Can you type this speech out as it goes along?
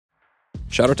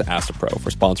Shout out to Astapro for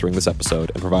sponsoring this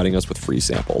episode and providing us with free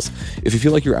samples. If you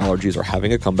feel like your allergies are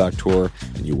having a comeback tour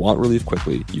and you want relief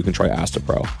quickly, you can try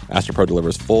Astapro. Astapro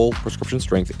delivers full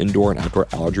prescription-strength indoor and outdoor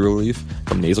allergy relief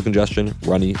from nasal congestion,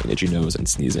 runny and itchy nose, and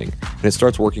sneezing. And it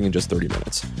starts working in just 30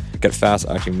 minutes. Get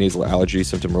fast-acting nasal allergy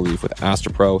symptom relief with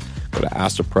Astapro. Go to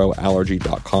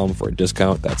astaproallergy.com for a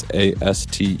discount. That's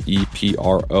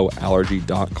ASTEPRO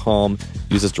allergy.com.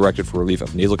 Use as directed for relief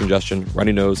of nasal congestion,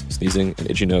 runny nose, sneezing, and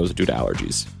itchy nose due to allergies.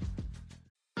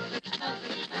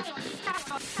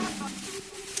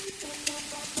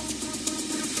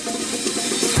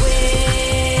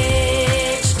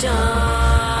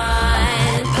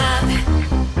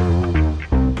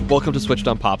 Welcome to Switched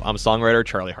on Pop. I'm songwriter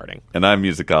Charlie Harding. And I'm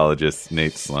musicologist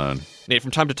Nate Sloan. Nate,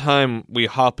 from time to time, we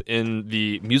hop in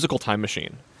the musical time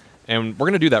machine. And we're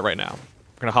going to do that right now.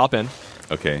 We're going to hop in.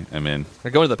 Okay, I'm in.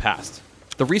 We're going to go into the past.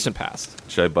 The recent past.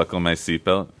 Should I buckle my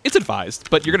seatbelt? It's advised,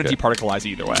 but you're going to departicleize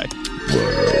either way.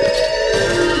 Whoa.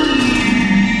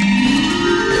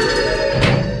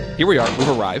 Here we are. We've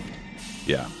arrived.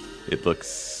 Yeah, it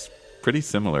looks pretty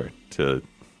similar to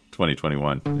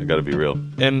 2021. I gotta be real.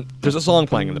 And there's a song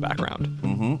playing in the background.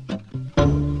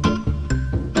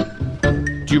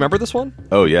 Do you remember this one?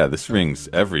 Oh yeah, this rings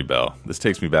every bell. This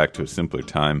takes me back to a simpler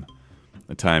time.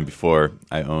 A time before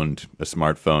I owned a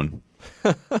smartphone.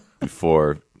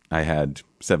 Before I had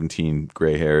 17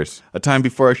 gray hairs. A time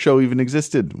before our show even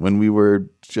existed, when we were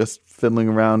just fiddling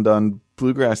around on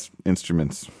bluegrass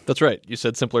instruments. That's right. You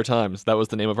said Simpler Times. That was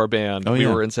the name of our band. We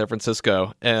were in San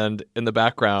Francisco, and in the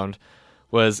background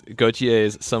was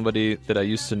Gautier's Somebody That I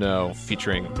Used to Know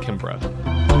featuring Kimbra.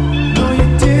 No,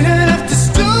 you didn't have to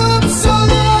stoop so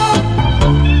low.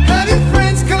 Have your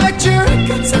friends collect your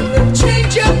records and then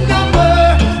change your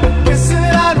number. Guess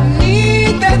that I don't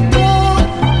need that though.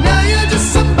 Now you're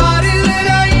just somebody that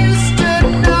I used to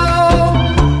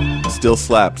know. Still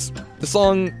slaps. The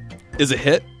song is a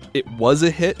hit. It was a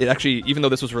hit. It actually, even though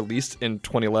this was released in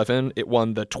 2011, it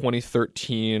won the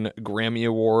 2013 Grammy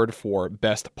Award for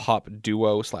Best Pop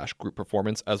Duo / Group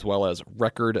Performance, as well as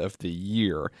Record of the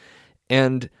Year.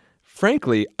 And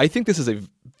frankly, I think this is a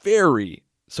very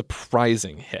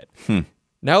surprising hit.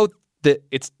 Now that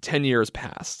it's 10 years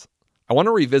past, I want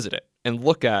to revisit it and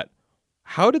look at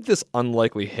how did this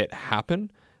unlikely hit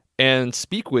happen? And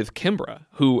speak with Kimbra,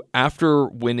 who, after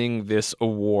winning this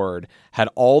award, had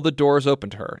all the doors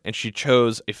open to her, and she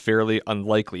chose a fairly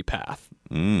unlikely path.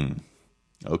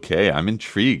 Okay, I'm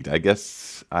intrigued. I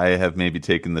guess I have maybe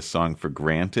taken this song for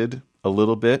granted a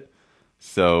little bit,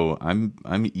 so I'm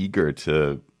eager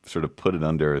to sort of put it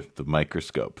under the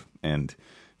microscope and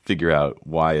figure out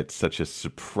why it's such a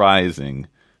surprising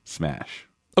smash.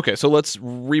 Okay, so let's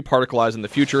reparticleize in the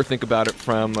future. Think about it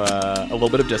from a little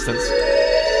bit of distance.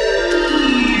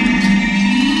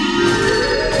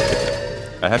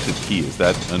 I have to pee. Is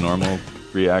that a normal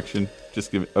reaction?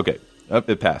 Just give me... Okay. Oh,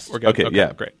 it passed. We're good. Okay,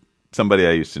 yeah. Great. Somebody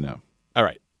I used to know. All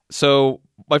right. So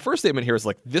my first statement here is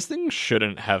like, this thing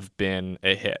shouldn't have been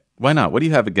a hit. Why not? What do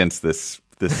you have against this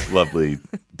lovely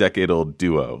decade-old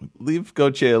duo? Leave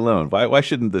Gautier alone. Why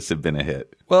shouldn't this have been a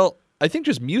hit? Well, I think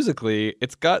just musically,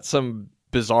 it's got some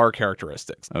bizarre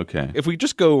characteristics. Okay. If we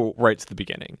just go right to the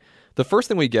beginning, the first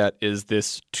thing we get is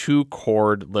this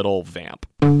 2-chord little vamp.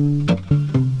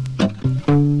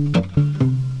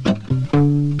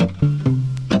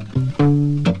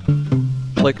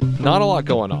 Like, not a lot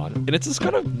going on. And it's this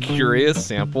kind of curious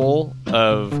sample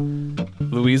of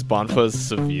Louise Bonfa's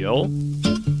Seville.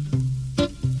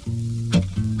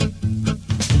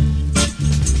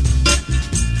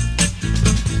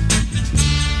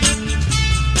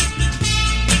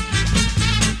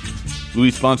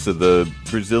 Luis Bonfa, the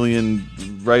Brazilian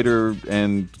writer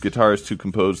and guitarist who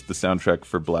composed the soundtrack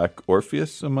for Black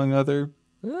Orpheus, among other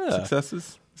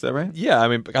successes. Is that right? Yeah, I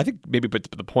mean, I think maybe, but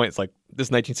the point is like,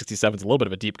 this 1967 is a little bit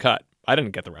of a deep cut. I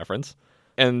didn't get the reference.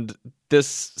 And this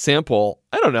sample,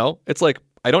 I don't know. It's like,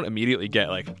 I don't immediately get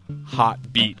like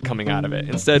hot beat coming out of it.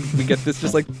 Instead, we get this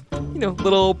just like, you know,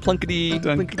 little plunkety,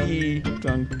 plinkety,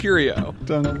 dunk, curio.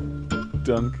 Dunk,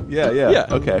 dunk. Yeah.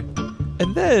 Okay.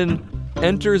 And then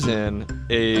enters in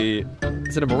is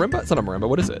it a marimba? It's not a marimba.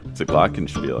 What is it? It's a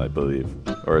glockenspiel, I believe,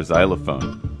 or a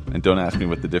xylophone. And don't ask me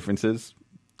what the difference is,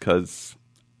 because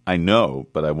I know,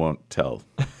 but I won't tell.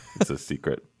 It's a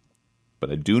secret.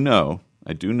 But I do know,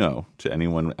 to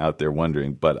anyone out there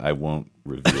wondering, but I won't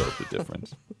reveal the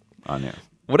difference on air.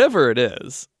 Whatever it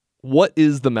is, what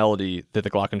is the melody that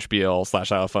the glockenspiel /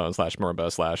 xylophone /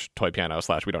 marimba / toy piano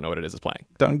 / we don't know what it is playing?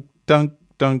 Dunk, dunk,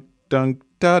 dunk, dunk,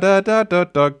 da da da da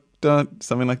da da.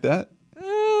 Something like that?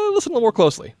 Listen a little more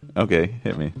closely. Okay,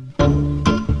 hit me.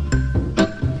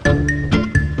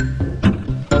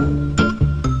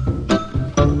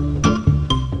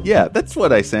 Yeah, that's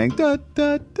what I sang. Da,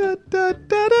 da, da, da, da,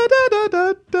 da, da,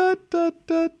 da, da, da,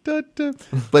 da, da, da.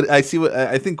 But I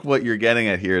think what you're getting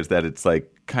at here is that it's like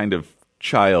kind of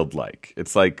childlike.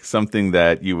 It's like something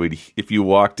that you would, if you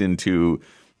walked into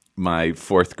my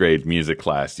fourth grade music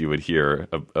class, you would hear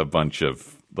a bunch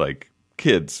of like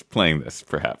kids playing this,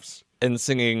 perhaps. And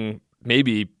singing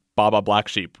maybe Baba Black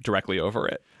Sheep directly over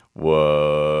it.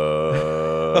 Whoa.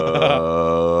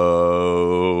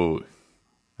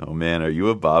 Oh man, are you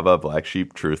a Baba Black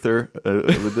Sheep truther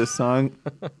with this song?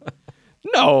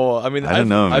 No, I mean, I don't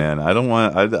know, man. I don't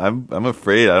want. I'm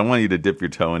afraid. I don't want you to dip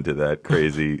your toe into that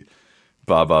crazy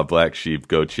Baba Black Sheep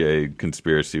Gautier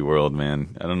conspiracy world,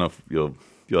 man. I don't know if you'll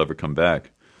ever come back.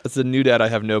 As a new dad, I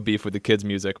have no beef with the kids'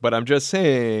 music, but I'm just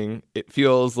saying it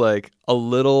feels like a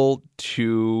little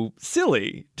too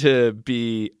silly to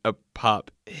be a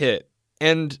pop hit.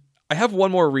 And I have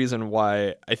one more reason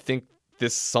why I think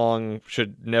this song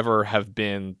should never have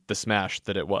been the smash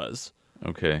that it was.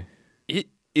 Okay. It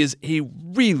is a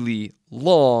really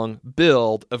long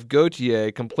build of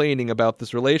Gautier complaining about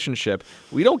this relationship.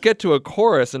 We don't get to a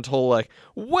chorus until like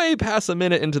way past a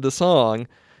minute into the song,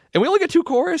 and we only get 2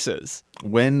 choruses.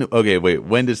 When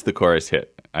does the chorus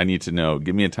hit? I need to know.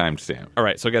 Give me a timestamp. All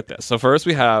right, so get this. So first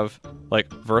we have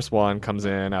like verse 1 comes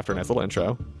in after a nice little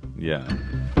intro. Yeah.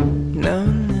 Now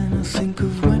and then I think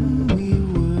of when we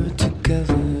were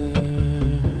together.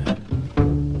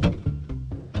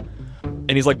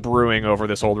 And he's like brewing over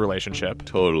this old relationship.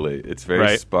 Totally. It's very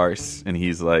Right. sparse, and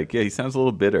he's like, yeah, he sounds a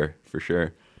little bitter for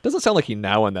sure. Doesn't sound like he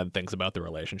now and then thinks about the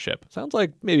relationship. Sounds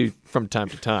like maybe from time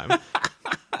to time.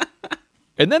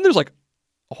 And then there's like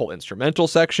a whole instrumental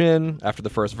section after the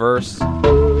first verse. And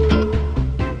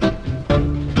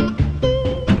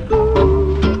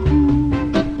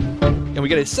we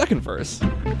get a second verse.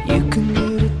 You can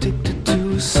get addicted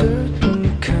to a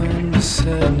certain kind of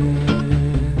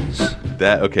sadness.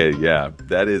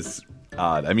 That is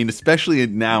odd. I mean, especially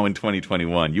now in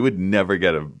 2021, you would never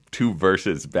get 2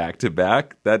 verses back to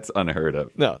back. That's unheard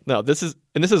of. No, this is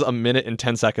a minute and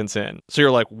 10 seconds in. So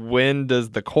you're like, when does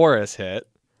the chorus hit?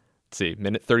 Let's see,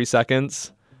 minute 30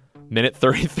 seconds, minute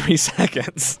 33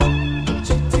 seconds.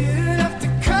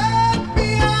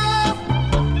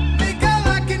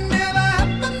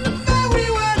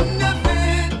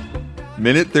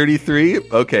 Minute 33?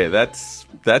 Okay, that's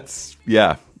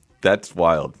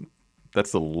wild.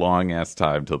 That's a long ass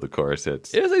time till the chorus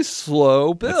hits. It is a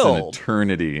slow That's build. an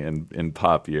eternity in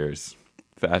pop years.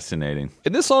 Fascinating.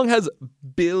 And this song has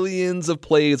billions of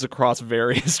plays across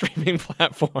various streaming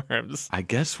platforms. I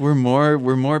guess we're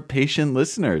more patient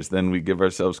listeners than we give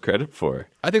ourselves credit for.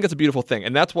 I think that's a beautiful thing.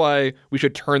 And that's why we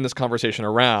should turn this conversation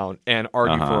around and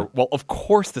argue for, well, of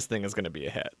course this thing is going to be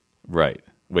a hit. Right.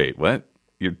 Wait, what?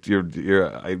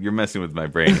 You're messing with my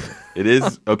brain. It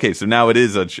is okay. So now it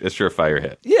is a surefire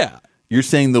hit. Yeah. You're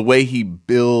saying the way he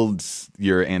builds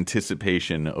your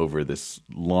anticipation over this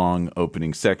long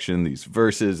opening section, these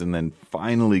verses, and then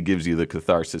finally gives you the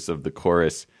catharsis of the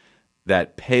chorus.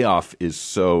 That payoff is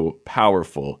so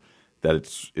powerful that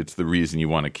it's the reason you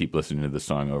want to keep listening to the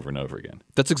song over and over again.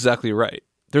 That's exactly right.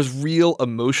 There's real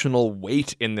emotional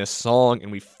weight in this song, and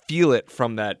we feel it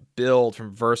from that build,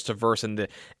 from verse to verse, and the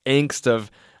angst of,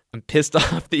 I'm pissed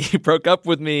off that you broke up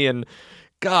with me, and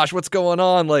gosh, what's going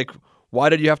on? Like, why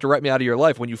did you have to write me out of your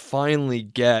life? When you finally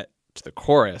get to the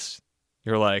chorus,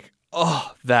 you're like,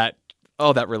 that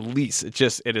release.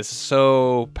 It is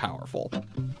so powerful.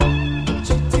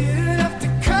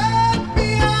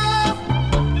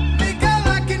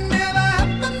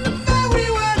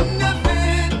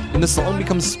 And the song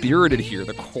becomes spirited here.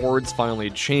 The chords finally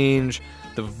change.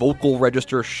 The vocal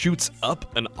register shoots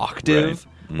up an octave.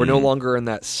 Right. We're no longer in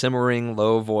that simmering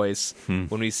low voice.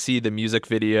 When we see the music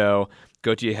video,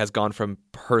 Gautier has gone from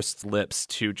pursed lips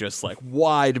to just like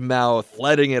wide mouth,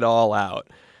 letting it all out.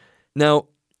 Now,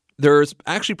 there's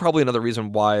actually probably another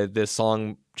reason why this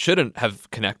song shouldn't have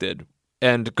connected.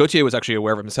 And Gautier was actually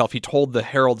aware of it himself. He told the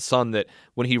Herald Sun that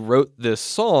when he wrote this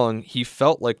song, he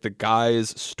felt like the guy's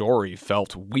story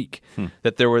felt weak,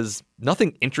 that there was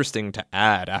nothing interesting to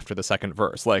add after the second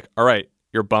verse. Like, all right,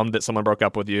 you're bummed that someone broke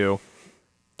up with you.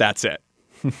 That's it.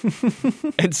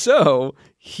 And so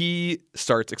he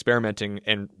starts experimenting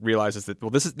and realizes that, well,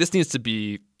 this needs to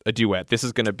be a duet. This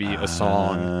is going to be a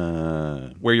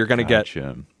song where you're going to get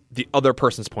the other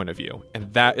person's point of view.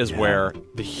 And that is where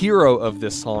the hero of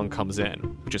this song comes in,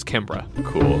 which is Kimbra.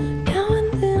 Cool. Now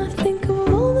and then I think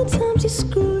of all the times you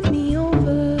screwed me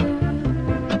over,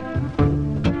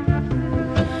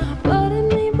 but in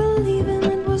me believing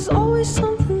it was always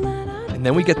something that I. And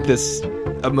then we get this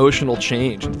emotional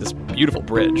change into this beautiful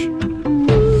bridge.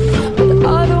 But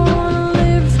I don't wanna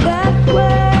live that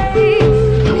way.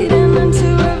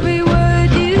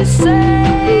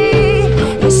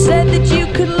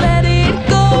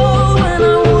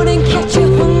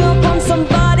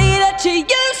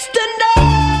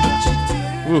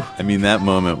 tonight. I mean, that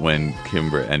moment when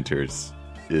Kimbra enters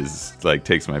is like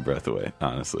takes my breath away,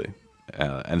 honestly.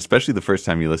 And especially the first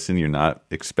time you listen, you're not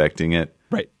expecting it.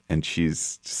 Right. And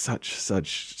she's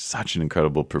such an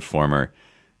incredible performer.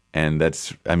 And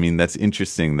that's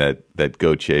interesting that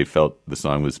Gautier felt the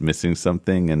song was missing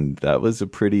something, and that was a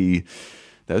pretty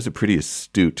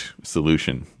astute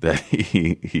solution that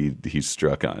he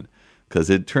struck on, because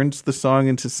it turns the song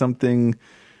into something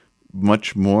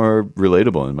much more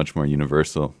relatable and much more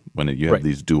universal when you have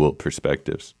these dual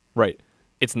perspectives. Right.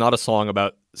 It's not a song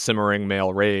about simmering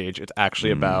male rage. It's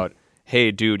actually about,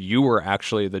 hey, dude, you were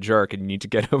actually the jerk and you need to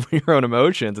get over your own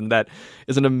emotions. And that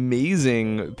is an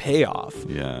amazing payoff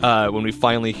when we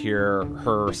finally hear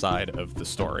her side of the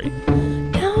story.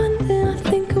 Now and then I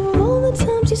think of all the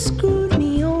times you screwed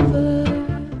me over.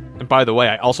 And by the way,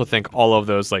 I also think all of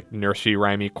those like nursery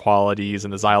rhymey qualities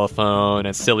and the xylophone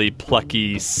and silly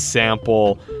plucky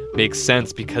sample makes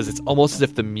sense, because it's almost as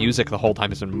if the music the whole time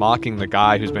has been mocking the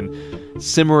guy who's been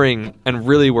simmering, and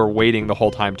really we're waiting the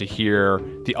whole time to hear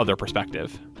the other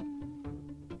perspective.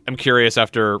 I'm curious,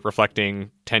 after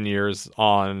reflecting 10 years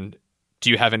on, do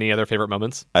you have any other favorite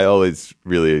moments? I always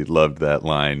really loved that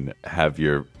line, have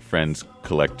your friends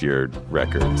collect your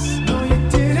records. No, you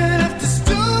didn't have to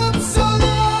stoop so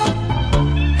low.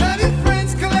 Have your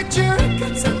friends collect your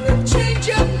records and then change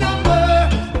your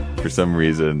number. For some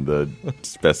reason, the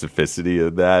specificity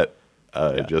of that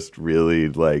just really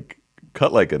like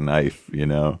cut like a knife, you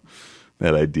know?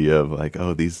 That idea of like,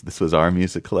 oh, this was our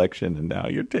music collection and now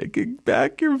you're taking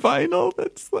back your vinyl.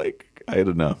 That's like, I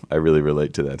don't know. I really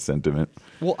relate to that sentiment.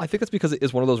 Well, I think it's because it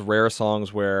is one of those rare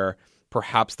songs where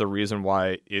perhaps the reason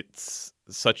why it's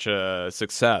such a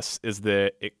success is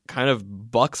that it kind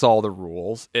of bucks all the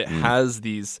rules. It has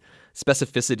these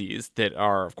specificities that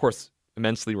are, of course,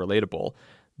 immensely relatable.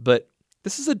 But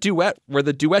this is a duet where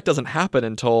the duet doesn't happen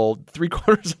until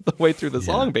 3/4 of the way through the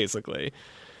song, basically.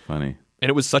 Funny. And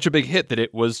it was such a big hit that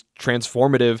it was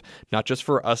transformative, not just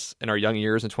for us in our young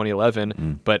years in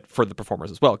 2011, but for the performers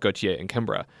as well, Gautier and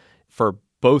Kimbra. For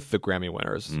both the Grammy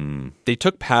winners, they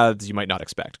took paths you might not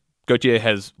expect. Gautier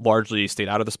has largely stayed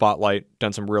out of the spotlight,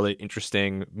 done some really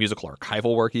interesting musical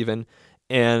archival work even.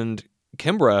 And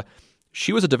Kimbra,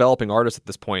 she was a developing artist at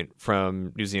this point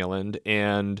from New Zealand,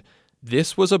 and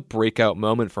this was a breakout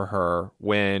moment for her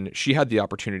when she had the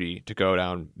opportunity to go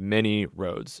down many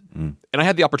roads. And I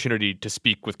had the opportunity to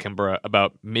speak with Kimbra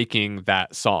about making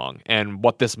that song and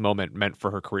what this moment meant for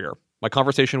her career. My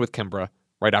conversation with Kimbra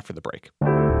right after the break.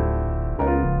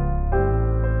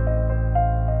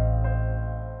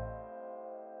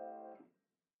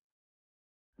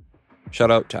 Shout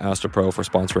out to Astapro for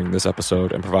sponsoring this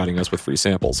episode and providing us with free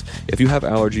samples. If you have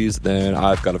allergies, then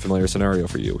I've got a familiar scenario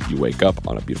for you. You wake up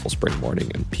on a beautiful spring morning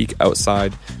and peek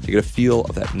outside to get a feel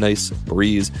of that nice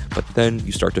breeze, but then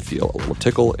you start to feel a little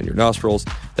tickle in your nostrils.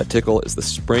 That tickle is the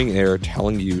spring air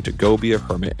telling you to go be a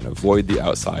hermit and avoid the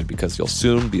outside, because you'll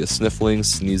soon be a sniffling,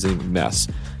 sneezing mess.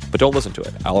 But don't listen to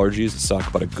it. Allergies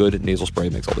suck, but a good nasal spray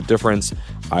makes all the difference.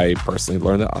 I personally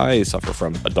learned that I suffer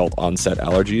from adult onset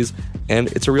allergies, and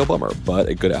it's a real bummer, but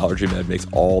a good allergy med makes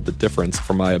all the difference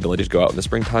for my ability to go out in the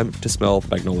springtime to smell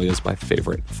magnolias, my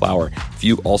favorite flower. If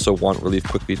you also want relief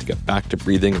quickly to get back to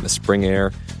breathing in the spring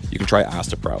air, you can try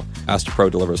Astapro.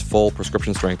 Astapro delivers full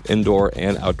prescription strength indoor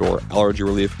and outdoor allergy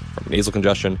relief from nasal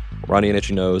congestion, runny and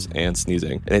itchy nose, and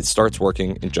sneezing. And it starts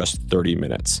working in just 30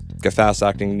 minutes. Get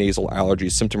fast-acting nasal allergy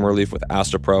symptom relief with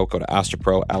Astapro. Go to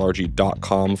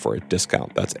astaproallergy.com for a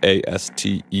discount. That's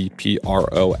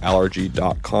ASTEPRO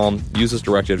allergy.com. Use as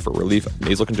directed for relief of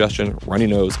nasal congestion, runny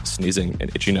nose, sneezing,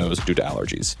 and itchy nose due to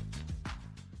allergies.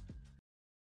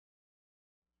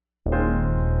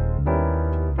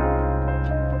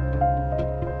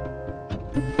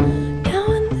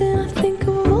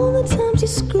 You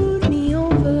screwed me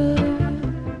over.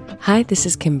 Hi, this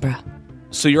is Kimbra.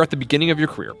 So you're at the beginning of your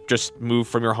career, just moved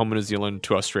from your home in New Zealand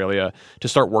to Australia to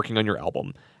start working on your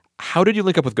album. How did you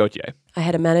link up with Gautier? I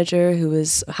had a manager who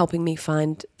was helping me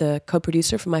find the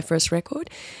co-producer for my first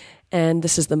record. And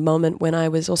this is the moment when I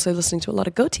was also listening to a lot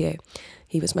of Gautier.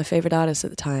 He was my favorite artist at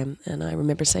the time. And I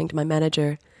remember saying to my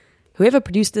manager, whoever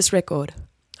produced this record,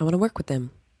 I want to work with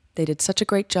them. They did such a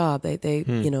great job.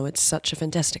 It's such a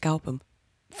fantastic album.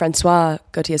 Francois,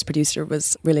 Gautier's producer,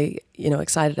 was really,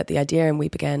 excited at the idea, and we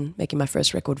began making my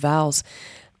first record, Vows,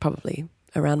 probably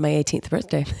around my 18th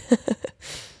birthday.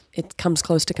 It comes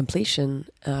close to completion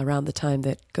around the time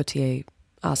that Gautier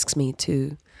asks me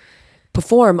to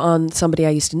perform on somebody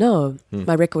I used to know.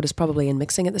 My record is probably in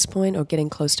mixing at this point or getting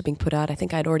close to being put out. I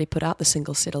think I'd already put out the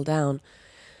single Settle Down.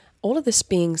 all of this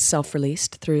being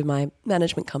self-released through my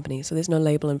management company, so there's no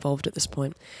label involved at this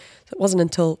point. So it wasn't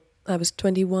until I was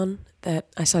 21 that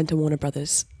I signed to Warner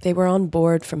Brothers. They were on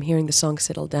board from hearing the song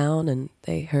Settle Down, and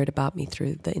they heard about me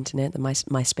through the internet. The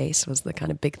MySpace was the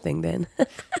kind of big thing then.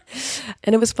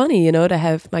 And it was funny, you know, to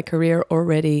have my career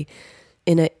already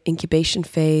in an incubation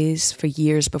phase for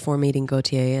years before meeting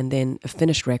Gautier, and then a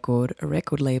finished record, a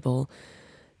record label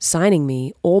signing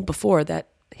me all before that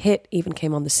hit even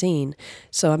came on the scene.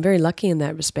 So I'm very lucky in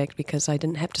that respect because I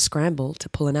didn't have to scramble to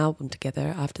pull an album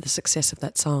together. After the success of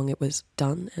that song, it was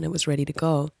done and it was ready to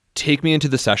go. Take me into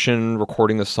the session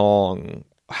recording the song.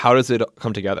 How does it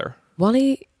come together?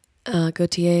 Wally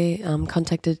Gautier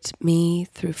contacted me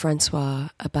through Francois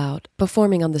about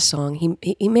performing on the song.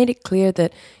 He made it clear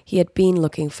that he had been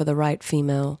looking for the right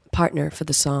female partner for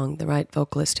the song, the right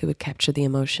vocalist who would capture the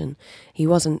emotion. He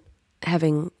wasn't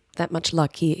having that much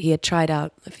luck. He had tried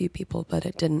out a few people, but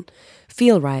it didn't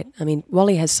feel right. I mean,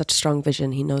 Wally has such strong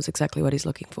vision. He knows exactly what he's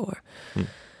looking for.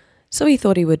 So he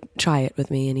thought he would try it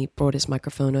with me, and he brought his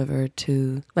microphone over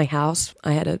to my house.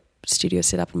 I had a studio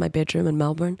set up in my bedroom in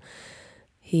Melbourne.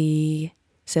 He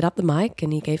set up the mic,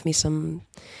 and he gave me some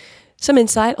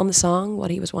insight on the song,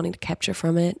 what he was wanting to capture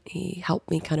from it. He helped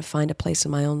me kind of find a place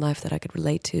in my own life that I could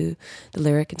relate to the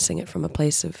lyric and sing it from a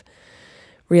place of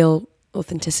real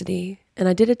authenticity. And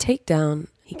I did a takedown.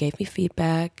 He gave me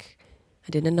feedback.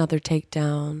 I did another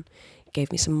takedown. He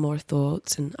gave me some more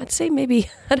thoughts. And I'd say maybe,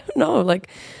 I don't know, like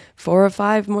 4 or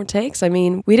 5 more takes. I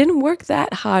mean, we didn't work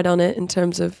that hard on it in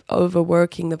terms of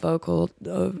overworking the vocal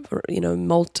over, you know,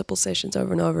 multiple sessions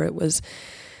over and over. It was,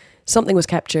 something was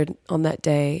captured on that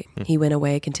day. He went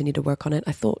away, continued to work on it.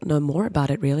 I thought no more about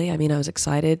it, really. I mean, I was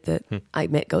excited that I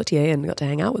met Gautier and got to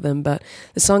hang out with him. But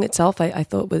the song itself, I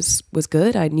thought was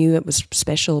good. I knew it was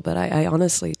special, but I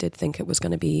honestly did think it was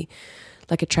going to be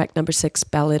like a track number 6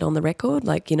 ballad on the record.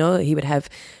 Like, you know, he would have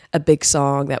a big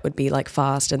song that would be like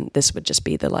fast, and this would just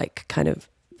be the like kind of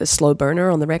the slow burner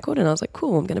on the record. And I was like,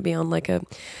 cool, I'm going to be on like a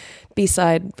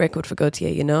B-side record for Gautier,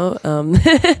 you know,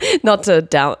 not to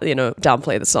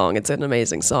downplay the song. It's an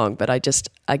amazing song, but I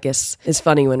guess it's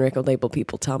funny when record label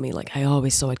people tell me like, I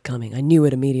always saw it coming. I knew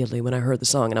it immediately when I heard the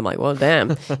song, and I'm like, well,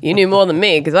 damn, you knew more than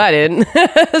me because I didn't.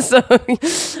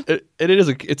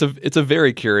 It's a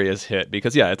very curious hit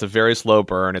because it's a very slow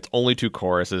burn. It's only 2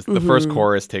 choruses. The first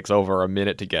chorus takes over a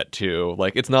minute to get to.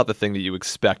 Like, it's not the thing that you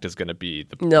expect is going to be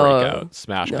the breakout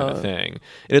smash kind of thing.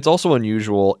 And it's also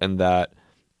unusual in that,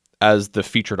 as the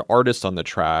featured artist on the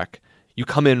track, you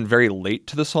come in very late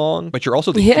to the song, but you're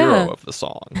also the hero of the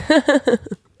song.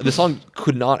 The song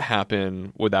could not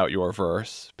happen without your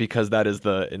verse because that is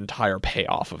the entire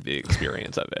payoff of the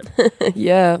experience of it.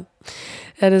 Yeah,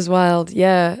 that is wild.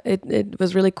 Yeah, it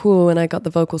was really cool when I got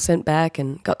the vocal sent back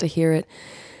and got to hear it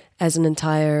as an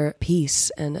entire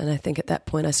piece. And I think at that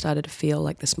point I started to feel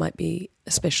like this might be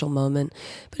a special moment.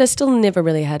 But I still never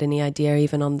really had any idea,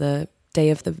 even on the day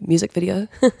of the music video.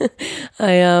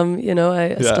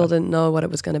 I still didn't know what it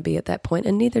was going to be at that point,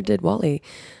 and neither did Wally.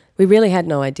 We really had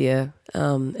no idea,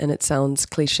 and it sounds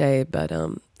cliche, but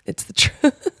it's the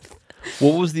truth.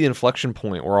 What was the inflection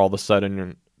point where all of a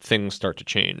sudden things start to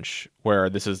change, where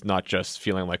this is not just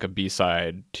feeling like a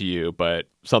B-side to you, but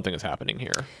something is happening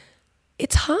here?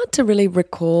 It's hard to really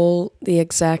recall the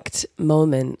exact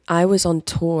moment. I was on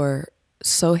tour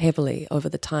so heavily over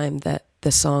the time that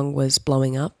the song was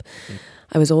blowing up.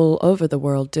 I was all over the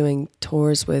world doing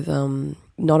tours with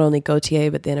not only Gautier,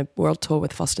 but then a world tour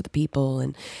with Foster the People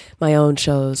and my own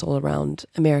shows all around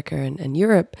America and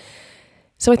Europe.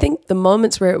 So I think the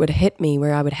moments where it would hit me,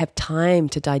 where I would have time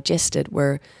to digest it,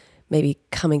 were maybe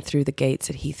coming through the gates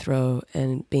at Heathrow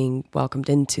and being welcomed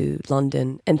into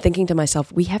London and thinking to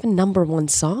myself, we have a number 1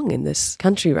 song in this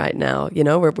country right now. You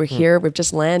know, we're here, we've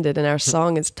just landed, and our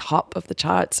song is top of the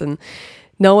charts, and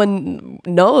no one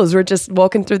knows. We're just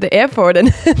walking through the airport and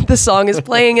the song is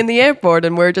playing in the airport,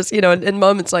 and we're just, you know, in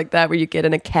moments like that where you get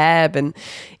in a cab in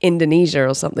Indonesia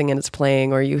or something and it's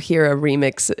playing, or you hear a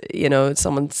remix, you know,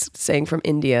 someone's saying from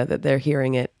India that they're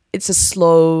hearing it. It's a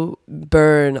slow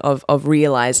burn of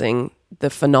realizing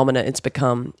the phenomena it's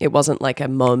become. It wasn't like a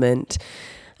moment.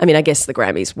 I mean, I guess the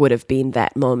Grammys would have been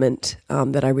that moment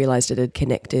that I realized it had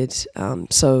connected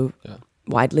so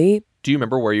widely. Do you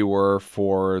remember where you were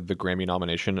for the Grammy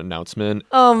nomination announcement?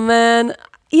 Oh, man.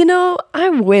 You know, I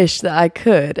wish that I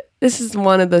could. This is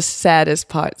one of the saddest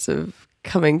parts of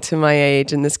coming to my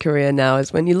age in this career now,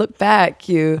 is when you look back,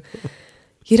 you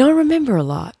don't remember a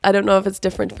lot. I don't know if it's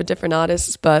different for different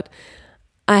artists, but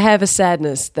I have a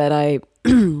sadness that I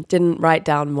didn't write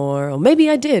down more. Or maybe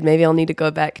I did. Maybe I'll need to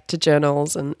go back to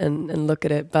journals and look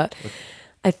at it. But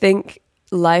I think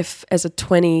life as a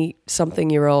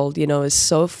 20-something-year-old, is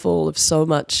so full of so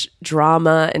much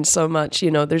drama and so much,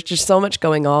 there's just so much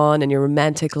going on in your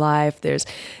romantic life. There's,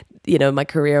 my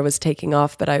career was taking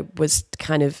off, but I was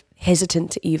kind of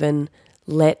hesitant to even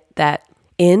let that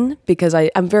in because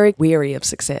I'm very weary of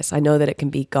success. I know that it can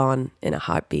be gone in a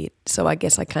heartbeat. So I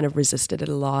guess I kind of resisted it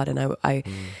a lot. And I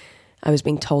was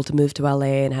being told to move to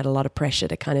LA and had a lot of pressure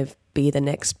to kind of be the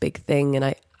next big thing. And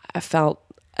I felt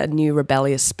a new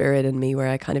rebellious spirit in me where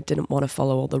I kind of didn't want to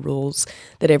follow all the rules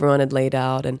that everyone had laid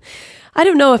out. And I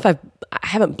don't know if I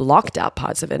haven't blocked out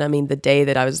parts of it. I mean, the day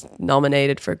that I was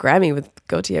nominated for a Grammy with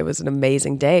Gautier was an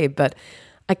amazing day, but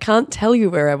I can't tell you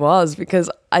where I was because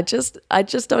I just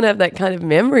don't have that kind of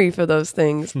memory for those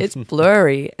things. It's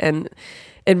blurry, and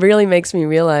it really makes me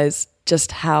realize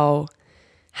just how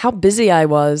busy I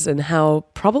was and how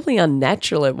probably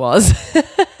unnatural it was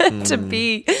to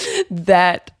be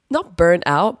that, not burnt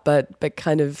out, but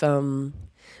kind of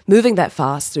moving that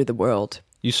fast through the world.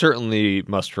 You certainly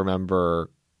must remember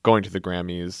going to the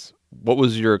Grammys. What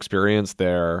was your experience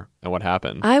there and what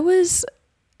happened? I was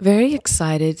very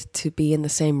excited to be in the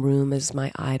same room as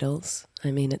my idols. I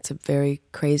mean, it's a very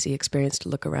crazy experience to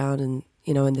look around and,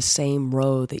 in the same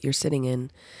row that you're sitting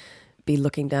in, be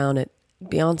looking down at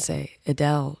Beyonce,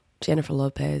 Adele, Jennifer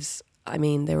Lopez. I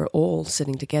mean, they were all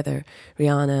sitting together.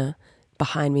 Rihanna,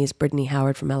 behind me is Brittany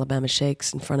Howard from Alabama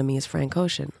Shakes. In front of me is Frank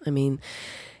Ocean. I mean,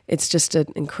 it's just an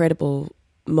incredible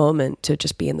moment to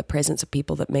just be in the presence of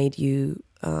people that made you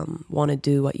want to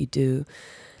do what you do.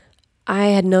 I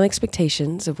had no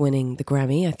expectations of winning the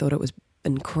Grammy. I thought it was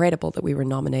incredible that we were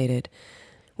nominated.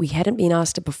 We hadn't been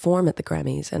asked to perform at the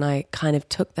Grammys, and I kind of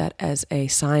took that as a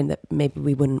sign that maybe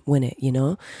we wouldn't win it,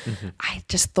 Mm-hmm. I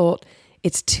just thought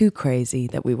it's too crazy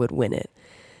that we would win it.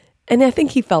 And I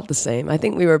think he felt the same. I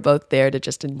think we were both there to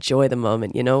just enjoy the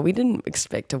moment, We didn't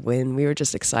expect to win. We were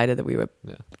just excited that we were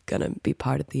going to be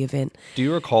part of the event. Do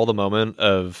you recall the moment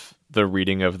of the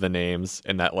reading of the names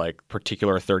in that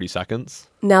particular 30 seconds?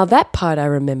 Now that part I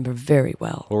remember very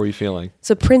well. What were you feeling?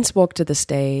 So Prince walked to the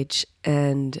stage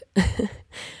and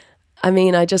I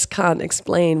mean, I just can't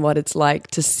explain what it's like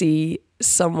to see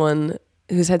someone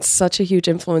who's had such a huge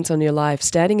influence on your life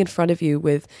standing in front of you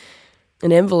with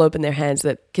an envelope in their hands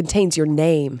that contains your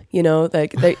name,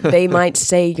 they might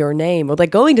say your name, or they're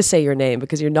going to say your name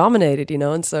because you're nominated,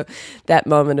 and so that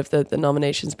moment of the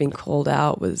nominations being called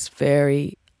out was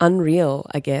very unreal,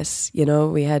 I guess.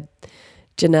 We had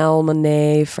Janelle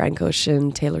Monáe, Frank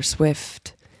Ocean, Taylor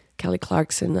Swift, Kelly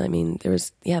Clarkson. I mean, there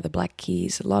was, the Black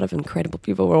Keys, a lot of incredible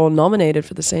people were all nominated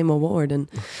for the same award. And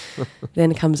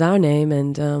then comes our name,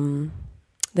 and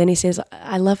then he says,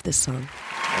 I love this song.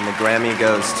 And the Grammy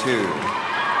goes to,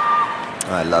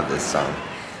 I love this song.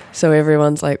 So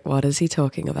everyone's like, what is he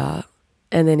talking about?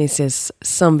 And then he says,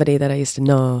 Somebody That I Used to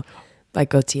Know by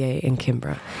Gautier and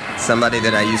Kimbra. Somebody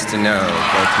that I used to know,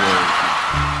 Gautier.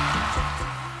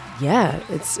 Yeah,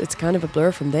 it's kind of a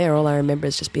blur from there. All I remember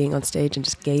is just being on stage and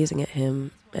just gazing at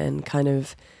him and kind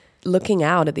of looking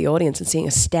out at the audience and seeing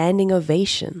a standing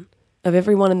ovation of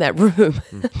everyone in that room.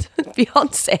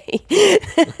 Beyonce.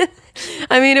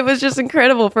 I mean, it was just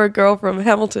incredible for a girl from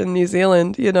Hamilton, New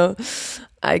Zealand,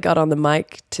 I got on the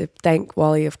mic to thank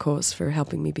Wally, of course, for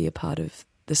helping me be a part of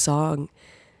the song.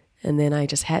 And then I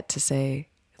just had to say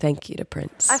thank you to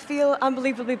Prince. I feel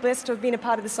unbelievably blessed to have been a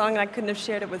part of the song, and I couldn't have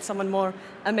shared it with someone more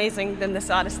amazing than this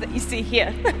artist that you see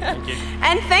here. Thank you.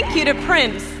 And thank you to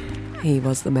Prince. He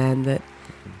was the man that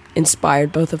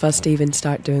inspired both of us to even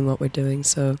start doing what we're doing.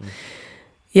 So,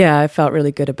 yeah, I felt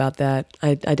really good about that.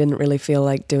 I didn't really feel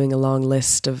like doing a long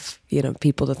list of,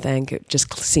 people to thank. It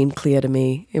just seemed clear to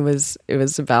me. It was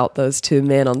about those two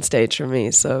men on stage for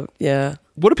me. So, yeah.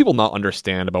 What do people not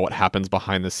understand about what happens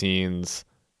behind the scenes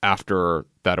after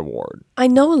that award? I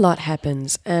know a lot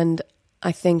happens, and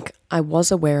I think I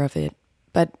was aware of it.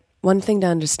 But one thing to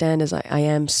understand is I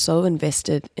am so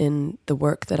invested in the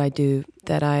work that I do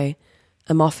that I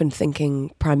am often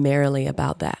thinking primarily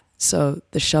about that. So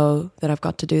the show that I've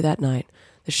got to do that night,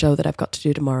 the show that I've got to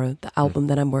do tomorrow, the album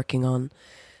that I'm working on.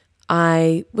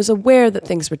 I was aware that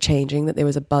things were changing, that there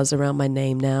was a buzz around my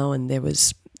name now, and there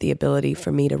was the ability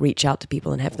for me to reach out to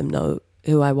people and have them know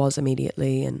who I was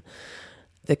immediately and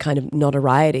the kind of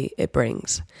notoriety it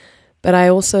brings. But I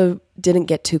also didn't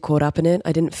get too caught up in it.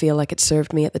 I didn't feel like it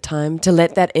served me at the time to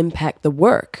let that impact the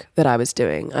work that I was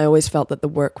doing. I always felt that the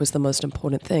work was the most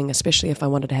important thing, especially if I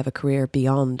wanted to have a career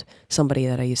beyond somebody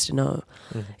that I used to know.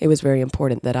 Mm-hmm. It was very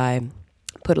important that I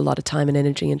put a lot of time and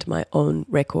energy into my own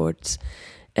records.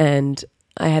 And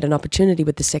I had an opportunity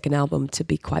with the second album to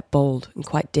be quite bold and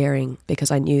quite daring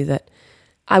because I knew that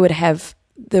I would have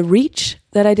the reach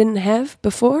that I didn't have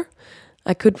before.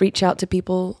 I could reach out to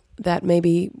people that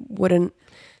maybe wouldn't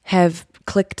have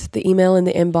clicked the email in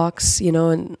the inbox,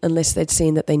 unless they'd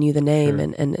seen that they knew the name.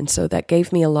 Sure. And so that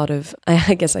gave me a lot of,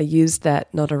 I guess I used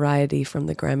that notoriety from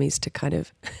the Grammys to kind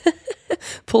of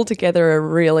pull together a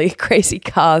really crazy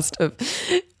cast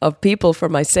of people for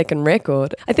my second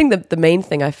record. I think that the main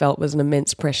thing I felt was an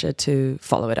immense pressure to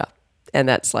follow it up. And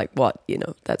that's like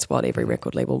that's what every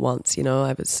record label wants.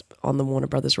 I was on the Warner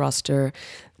Brothers roster.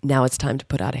 Now it's time to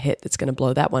put out a hit that's going to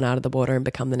blow that one out of the water and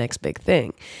become the next big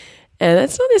thing. And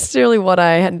that's not necessarily what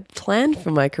I had planned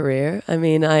for my career. I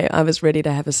mean, I was ready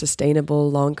to have a sustainable,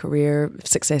 long career. If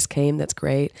success came, that's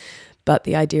great. But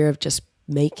the idea of just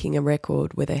making a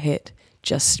record with a hit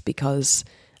just because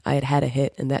I had a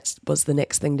hit and that was the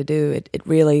next thing to do, it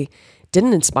really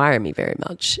didn't inspire me very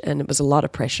much. And it was a lot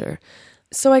of pressure.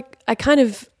 So I kind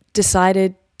of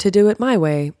decided to do it my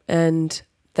way. And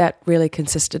that really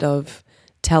consisted of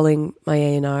telling my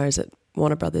A&Rs at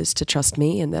Warner Brothers to trust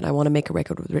me and that I want to make a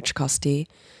record with Rich Costey,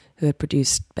 who had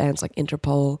produced bands like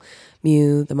Interpol,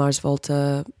 Mew, the Mars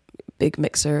Volta, big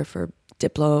mixer for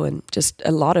Diplo, and just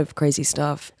a lot of crazy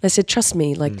stuff. I said, trust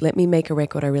me, let me make a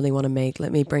record I really want to make.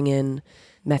 Let me bring in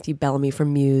Matthew Bellamy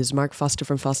from Muse, Mark Foster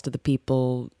from Foster the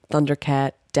People,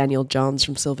 Thundercat, Daniel Johns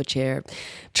from Silverchair.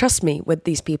 Trust me with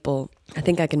these people. I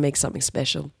think I can make something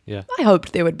special. Yeah. I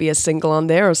hoped there would be a single on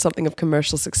there or something of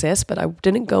commercial success, but I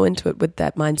didn't go into it with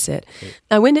that mindset.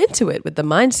 I went into it with the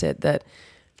mindset that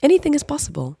anything is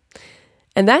possible.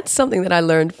 And that's something that I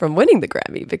learned from winning the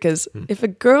Grammy, because if a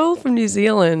girl from New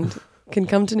Zealand can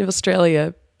come to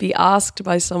Australia, be asked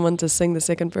by someone to sing the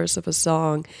second verse of a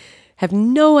song, have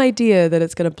no idea that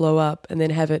it's going to blow up, and then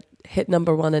have it hit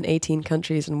number one in 18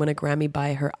 countries and win a Grammy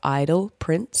by her idol,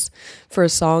 Prince, for a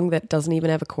song that doesn't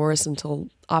even have a chorus until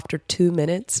after 2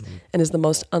 minutes and is the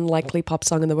most unlikely pop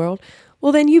song in the world,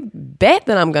 well, then you bet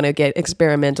that I'm going to get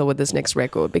experimental with this next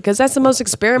record, because that's the most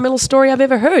experimental story I've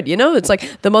ever heard. It's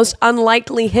like the most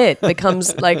unlikely hit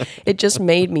becomes like, it just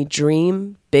made me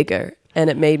dream bigger,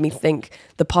 and it made me think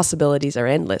the possibilities are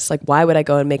endless. Like, why would I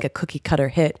go and make a cookie cutter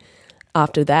hit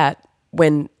after that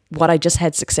when what I just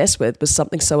had success with was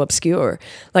something so obscure?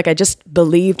 Like, I just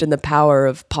believed in the power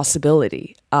of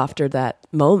possibility after that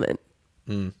moment.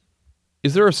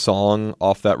 Is there a song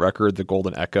off that record, The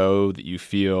Golden Echo, that you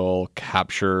feel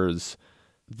captures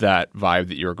that vibe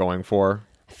that you're going for?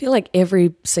 I feel like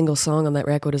every single song on that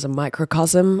record is a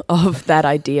microcosm of that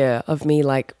idea of me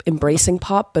like embracing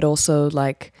pop, but also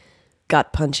like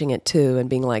gut punching it too and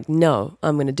being like, no,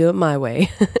 I'm going to do it my way.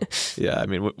 Yeah, I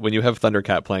mean, when you have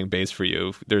Thundercat playing bass for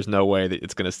you, there's no way that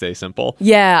it's going to stay simple.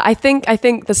 Yeah, I think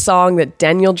the song that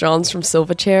Daniel Johns from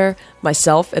Silverchair,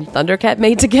 myself, and Thundercat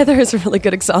made together is a really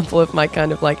good example of my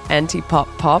kind of like anti-pop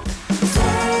pop.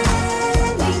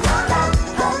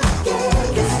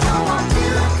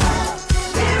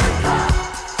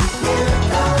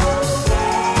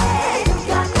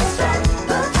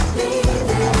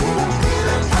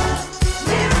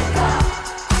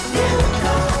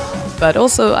 But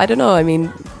also, I don't know, I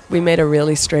mean, we made a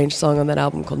really strange song on that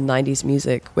album called 90s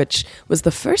Music, which was the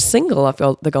first single off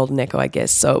The Golden Echo, I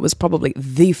guess. So it was probably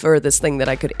the furthest thing that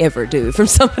I could ever do from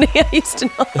somebody I used to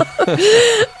know.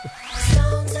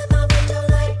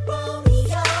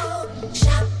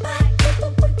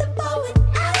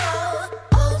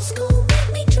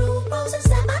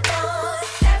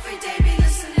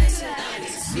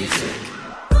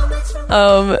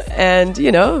 And,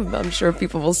 I'm sure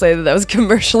people will say that was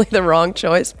commercially the wrong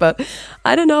choice, but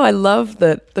I don't know. I love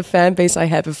that the fan base I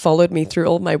have followed me through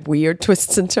all my weird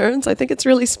twists and turns. I think it's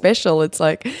really special. It's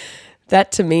like,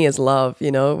 that to me is love,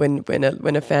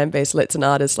 when a fan base lets an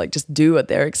artist like just do what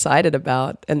they're excited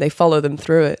about and they follow them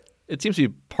through it. It seems to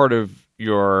be part of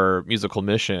your musical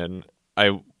mission.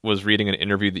 I was reading an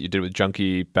interview that you did with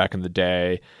Junkie back in the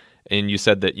day, and you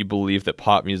said that you believe that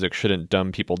pop music shouldn't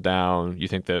dumb people down. You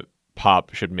think that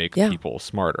pop should make people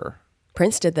smarter.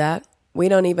 Prince did that. We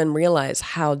don't even realize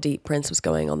how deep Prince was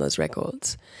going on those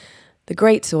records. The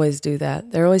greats always do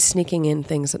that. They're always sneaking in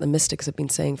things that the mystics have been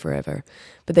saying forever.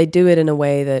 But they do it in a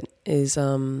way that is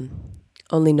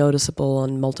only noticeable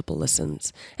on multiple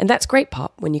listens. And that's great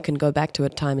pop when you can go back to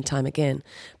it time and time again.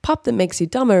 Pop that makes you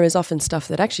dumber is often stuff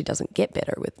that actually doesn't get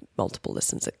better with multiple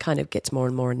listens. It kind of gets more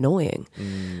and more annoying.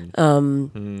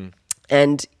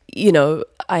 And,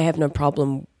 I have no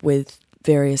problem with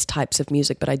various types of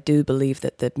music, but I do believe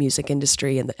that the music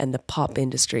industry and the pop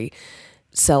industry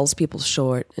sells people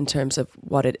short in terms of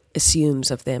what it assumes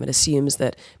of them. It assumes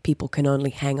that people can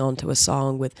only hang on to a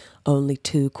song with only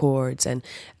 2 chords and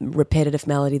repetitive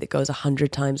melody that goes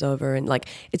 100 times over. And like,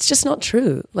 it's just not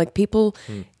true. Like, people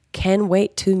can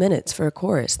wait 2 minutes for a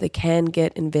chorus. They can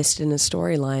get invested in a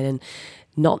storyline and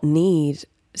not need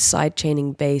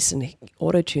side-chaining bass and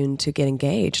auto-tune to get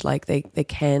engaged. Like they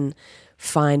can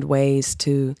find ways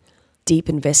to deep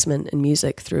investment in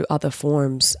music through other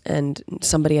forms. And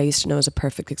somebody I used to know is a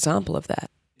perfect example of that.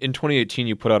 In 2018,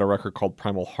 you put out a record called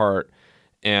Primal Heart,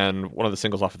 and one of the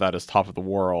singles off of that is Top of the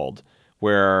World,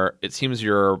 where it seems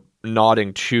you're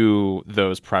nodding to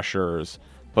those pressures,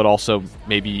 but also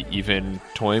maybe even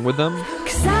toying with them.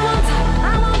 'Cause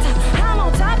I'm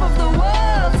on top of the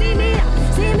world. See me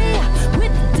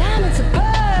with the diamonds and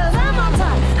pearls. I'm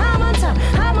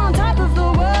on top of the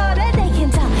world. And they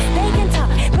can talk,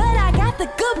 but I got the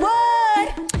good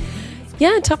word.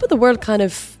 Yeah, Top of the World kind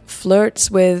of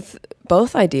flirts with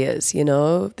both ideas, you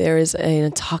know. There is an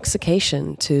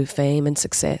intoxication to fame and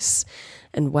success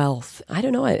and wealth. I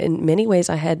don't know. In many ways,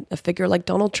 I had a figure like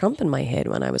Donald Trump in my head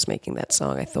when I was making that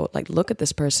song. I thought, like, look at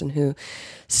this person who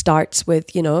starts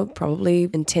with, you know, probably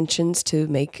intentions to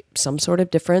make some sort of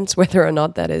difference, whether or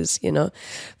not that is, you know,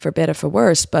 for better, for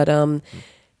worse, but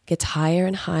gets higher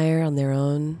and higher on their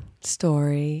own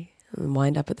story and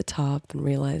wind up at the top and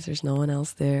realize there's no one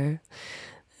else there.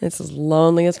 It's as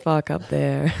lonely as fuck up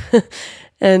there.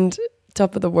 And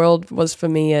Top of the World was for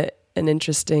me an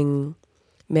interesting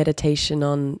meditation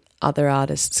on other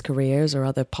artists' careers or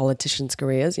other politicians'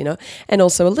 careers, you know, and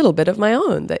also a little bit of my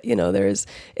own, that, you know, there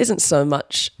isn't so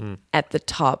much at the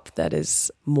top that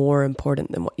is more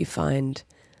important than what you find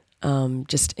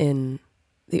just in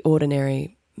the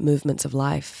ordinary movements of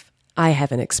life. I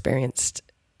haven't experienced,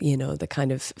 you know, the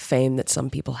kind of fame that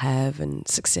some people have and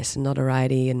success and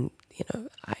notoriety, and you know,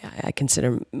 I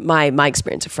consider my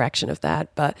experience a fraction of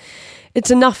that, but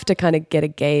it's enough to kind of get a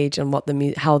gauge on what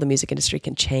how the music industry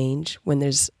can change when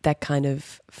there's that kind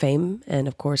of fame and,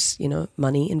 of course, you know,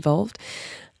 money involved.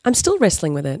 I'm still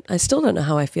wrestling with it. I still don't know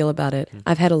how I feel about it.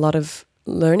 I've had a lot of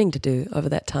learning to do over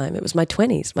that time. It was my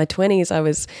 20s. My 20s, I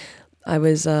was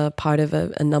part of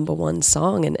a number one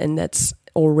song, and that's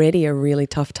already a really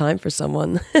tough time for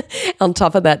someone. On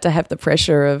top of that, to have the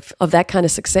pressure of that kind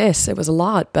of success, it was a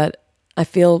lot, but I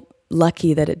feel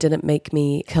lucky that it didn't make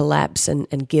me collapse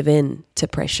and give in to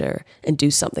pressure and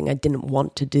do something I didn't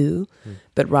want to do,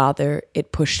 but rather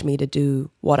it pushed me to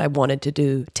do what I wanted to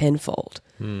do tenfold,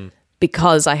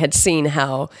 because I had seen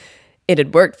how it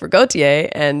had worked for Gautier,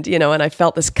 and, you know, and I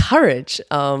felt this courage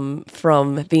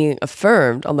from being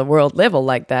affirmed on the world level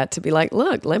like that, to be like,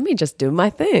 look, let me just do my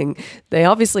thing. They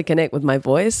obviously connect with my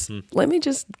voice. Let me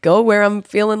just go where I'm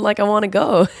feeling like I want to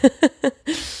go.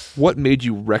 What made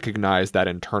you recognize that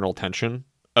internal tension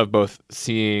of both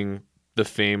seeing the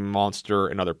fame monster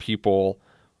in other people,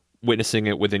 witnessing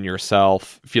it within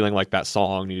yourself, feeling like that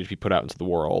song needed to be put out into the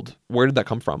world? Where did that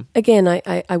come from? Again,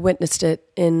 I witnessed it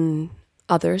in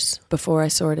others before I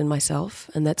saw it in myself,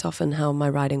 and that's often how my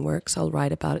writing works. I'll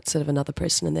write about it sort of another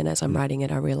person, and then as I'm writing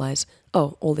it, I realize,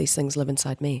 oh, all these things live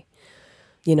inside me,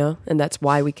 you know, and that's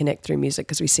why we connect through music,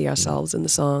 because we see ourselves in the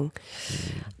song.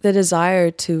 The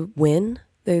desire to win,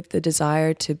 the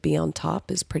desire to be on top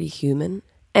is pretty human,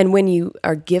 and when you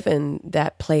are given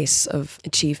that place of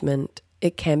achievement,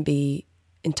 it can be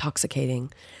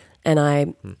intoxicating. And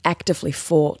I actively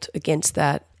fought against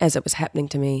that as it was happening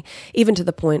to me, even to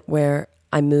the point where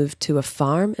I moved to a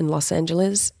farm in Los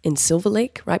Angeles, in Silver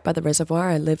Lake, right by the reservoir.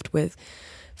 I lived with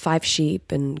 5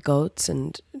 sheep and goats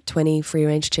and 20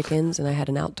 free-range chickens, and I had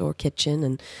an outdoor kitchen,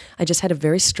 and I just had a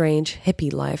very strange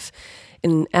hippie life.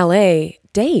 In LA,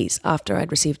 days after I'd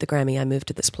received the Grammy, I moved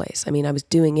to this place. I mean, I was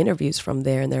doing interviews from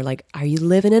there, and they're like, are you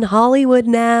living in Hollywood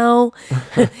now?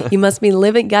 You must be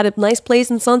got a nice place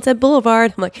in Sunset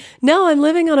Boulevard. I'm like, no, I'm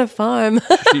living on a farm.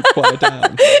 Sheep, quiet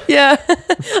down. Yeah.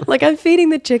 Like, I'm feeding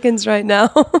the chickens right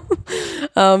now.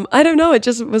 I don't know. It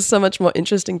just was so much more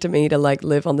interesting to me to like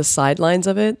live on the sidelines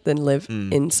of it than live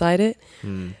inside it.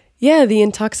 Yeah, the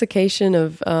intoxication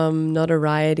of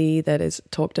notoriety that is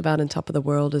talked about in Top of the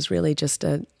World is really just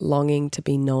a longing to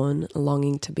be known, a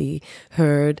longing to be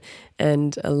heard,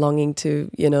 and a longing to,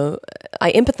 you know,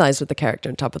 I empathize with the character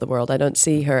in Top of the World. I don't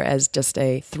see her as just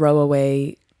a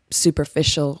throwaway,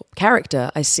 superficial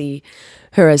character. I see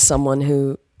her as someone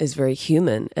who is very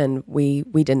human, and we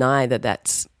deny that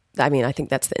that's, I mean, I think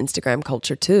that's the Instagram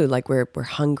culture too. Like we're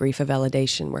hungry for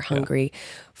validation. We're hungry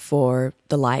for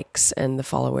the likes and the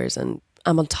followers. And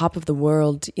I'm on top of the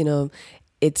world. You know,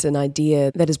 it's an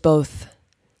idea that is both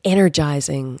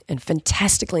energizing and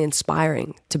fantastically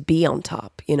inspiring to be on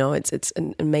top. You know, it's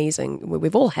an amazing.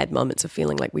 We've all had moments of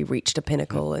feeling like we've reached a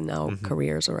pinnacle in our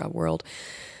careers or our world.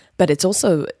 but it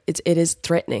is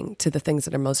threatening to the things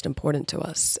that are most important to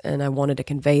us. And I wanted to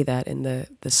convey that in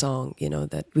the song,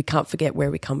 that we can't forget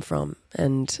where we come from.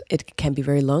 And it can be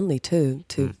very lonely too,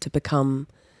 to become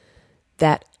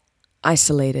that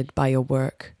isolated by your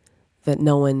work that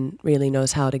no one really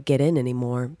knows how to get in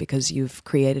anymore because you've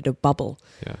created a bubble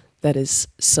that is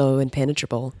so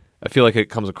impenetrable. I feel like it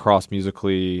comes across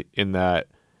musically in that,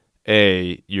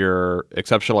 you're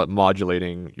exceptional at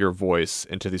modulating your voice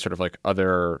into these sort of like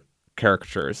other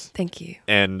characters. Thank you.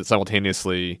 And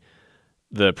simultaneously,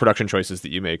 the production choices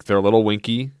that you make, they're a little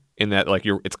winky in that like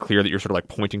it's clear that you're sort of like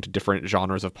pointing to different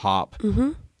genres of pop,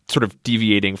 sort of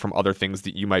deviating from other things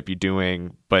that you might be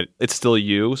doing, but it's still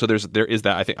you. So there is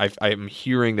that. I think I am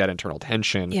hearing that internal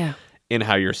tension in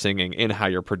how you're singing, in how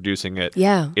you're producing it.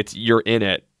 Yeah. You're in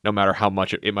it, no matter how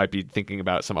much it might be thinking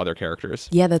about some other characters.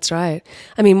 Yeah, that's right.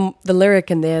 I mean, the lyric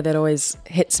in there that always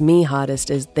hits me hardest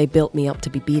is, "They built me up to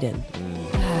be beaten."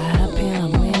 Up here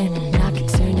I'm winning, not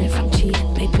concerned if I'm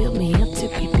cheating. They built me up to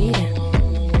be beaten.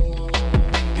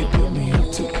 They built me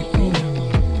up to be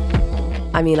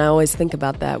beaten. I mean, I always think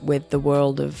about that with the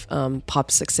world of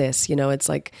pop success. It's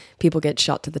like people get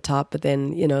shot to the top, but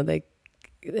then,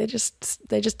 they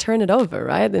just turn it over,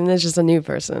 right? And there's just a new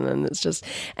person,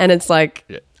 and it's like,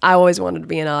 I always wanted to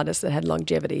be an artist that had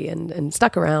longevity and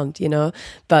stuck around,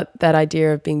 but that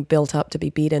idea of being built up to be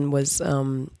beaten was,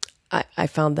 I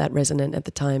found that resonant at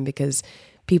the time, because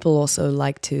people also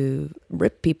like to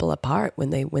rip people apart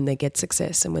when they get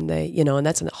success, and when they, and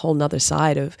that's a whole nother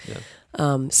side of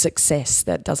success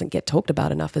that doesn't get talked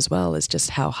about enough as well, is just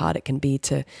how hard it can be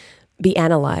to be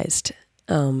analyzed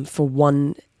for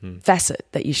one facet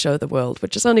that you show the world,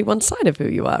 which is only one side of who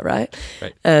you are, right?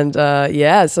 And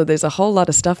so there's a whole lot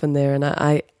of stuff in there, and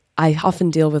I often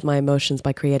deal with my emotions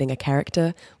by creating a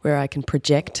character where I can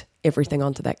project everything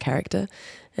onto that character,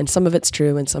 and some of it's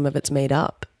true and some of it's made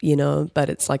up, but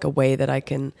it's like a way that I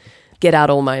can get out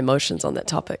all my emotions on that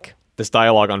topic. This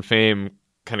dialogue on fame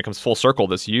kind of comes full circle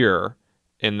this year,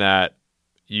 in that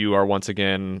you are once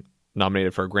again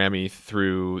nominated for a Grammy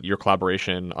through your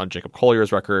collaboration on Jacob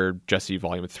Collier's record, Jesse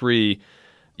Volume 3.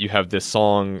 You have this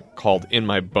song called In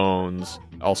My Bones,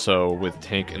 also with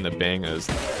Tank and the Bangas.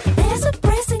 There's a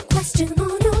pressing question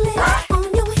on your lips,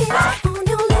 on your hips, on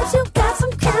your lips. You got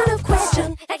some kind of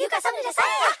question, like you got something to say.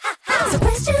 It's a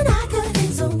question I could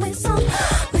answer with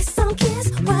some kiss.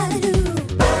 What I do?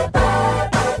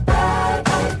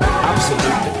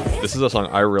 Absolutely. This is a song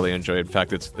I really enjoy. In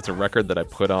fact, it's a record that I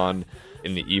put on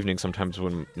in the evening sometimes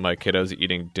when my kiddo's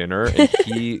eating dinner, and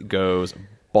he goes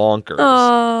bonkers.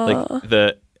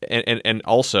 Like and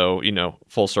also,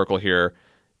 full circle here,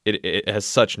 it has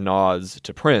such nods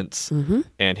to Prince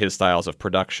and his styles of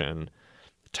production.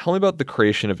 Tell me about the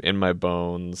creation of In My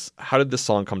Bones. How did this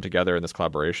song come together in this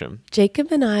collaboration?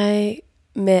 Jacob and I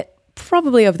met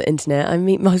probably over the internet. I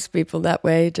meet most people that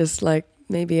way, just like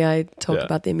maybe I talk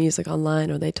about their music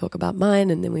online, or they talk about mine,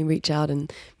 and then we reach out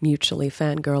and mutually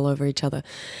fangirl over each other.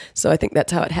 So I think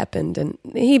that's how it happened. And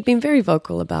he'd been very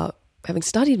vocal about having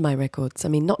studied my records. I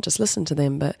mean, not just listen to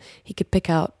them, but he could pick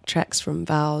out tracks from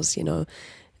Vows,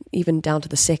 even down to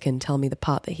the second, tell me the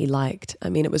part that he liked. I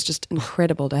mean, it was just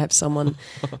incredible to have someone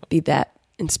be that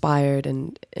inspired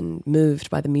and moved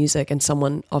by the music, and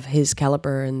someone of his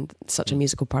caliber and such a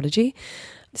musical prodigy.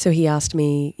 So he asked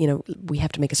me, we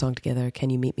have to make a song together. Can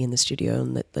you meet me in the studio,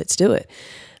 and let's do it?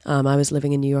 I was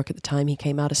living in New York at the time. He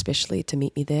came out especially to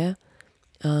meet me there.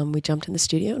 We jumped in the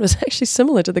studio. It was actually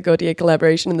similar to the Gautier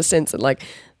collaboration in the sense that, like,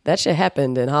 that shit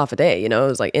happened in half a day. It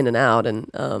was like in and out. And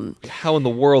how in the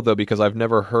world, though? Because I've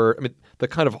never heard. I mean, the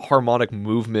kind of harmonic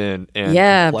movement and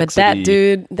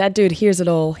complexity. But that dude hears it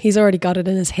all. He's already got it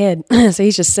in his head, so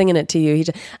he's just singing it to you. He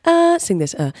just sing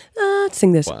this,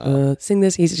 sing this, sing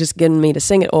this. He's just getting me to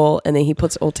sing it all, and then he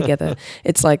puts it all together.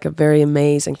 It's like a very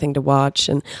amazing thing to watch.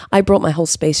 And I brought my whole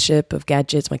spaceship of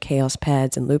gadgets, my Chaos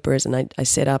pads and loopers, and I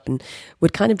set up and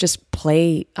would kind of just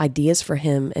play ideas for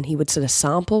him, and he would sort of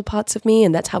sample parts of me,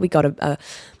 and that's how we got a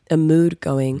mood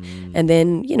going. And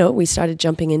then, we started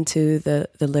jumping into the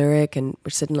lyric, and we're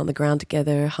sitting on the ground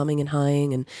together, humming and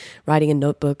hawing and writing in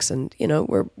notebooks, and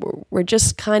we're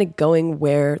just kind of going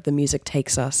where the music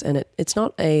takes us. And it's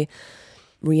not a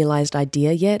realized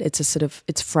idea yet.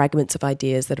 It's fragments of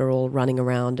ideas that are all running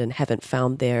around and haven't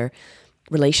found their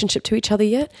relationship to each other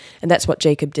yet. And that's what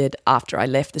Jacob did after I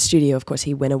left the studio. Of course,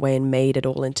 he went away and made it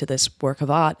all into this work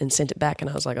of art and sent it back, and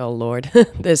I was like, oh Lord,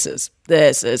 this is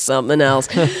something else.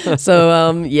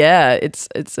 So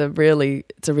it's a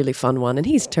really fun one, and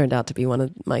he's turned out to be one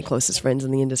of my closest friends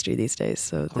in the industry these days.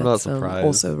 So that's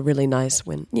also really nice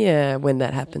when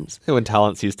that happens. When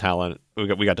talent sees talent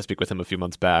we got to speak with him a few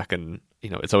months back, and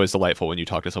it's always delightful when you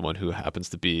talk to someone who happens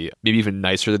to be maybe even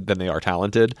nicer than they are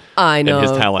talented. I know. And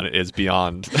his talent is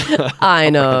beyond. I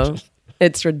know.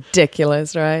 It's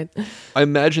ridiculous, right? I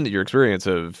imagine that your experience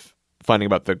of finding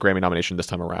about the Grammy nomination this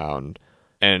time around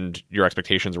and your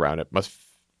expectations around it must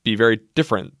be very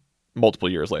different multiple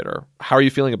years later. How are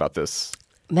you feeling about this?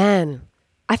 Man,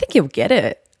 I think you'll get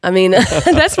it. I mean,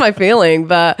 that's my feeling.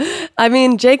 But I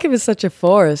mean, Jacob is such a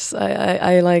force.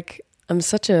 I'm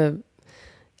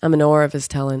in awe of his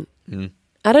talent.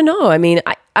 I don't know. I mean,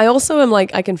 I also am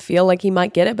like, I can feel like he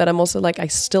might get it, but I'm also like, I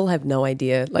still have no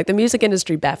idea. Like the music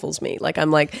industry baffles me. Like I'm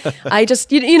like, I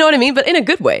just, you know what I mean? But in a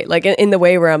good way, like in the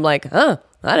way where I'm like, I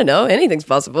don't know, anything's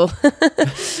possible.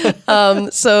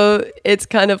 So it's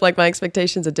kind of like my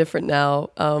expectations are different now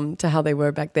to how they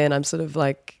were back then. I'm sort of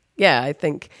like, yeah, I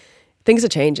think things are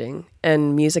changing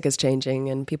and music is changing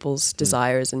and people's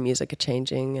desires in music are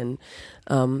changing. And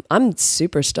I'm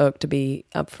super stoked to be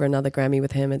up for another Grammy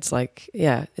with him. It's like,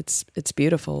 yeah, it's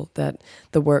beautiful that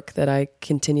the work that I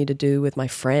continue to do with my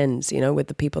friends, with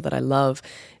the people that I love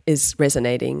is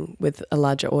resonating with a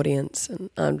larger audience.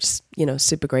 And I'm just,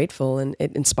 super grateful, and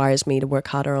it inspires me to work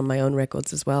harder on my own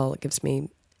records as well. It gives me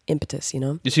impetus,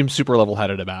 You seem super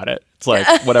level-headed about it. It's like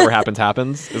whatever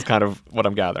happens is kind of what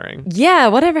I'm gathering. Yeah,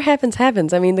 whatever happens.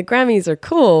 I mean, the Grammys are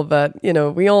cool, but,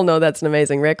 we all know that's an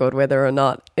amazing record whether or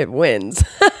not it wins.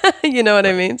 You know what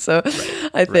I mean? So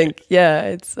I think, yeah,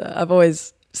 it's I've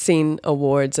always seen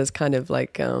awards as kind of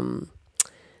like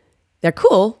they're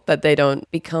cool, but they don't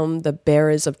become the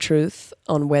bearers of truth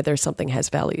on whether something has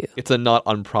value. It's a not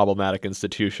unproblematic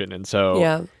institution, and so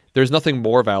yeah. There's nothing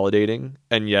more validating,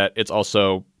 and yet it's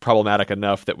also problematic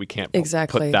enough that we can't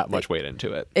put that much weight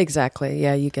into it. Exactly.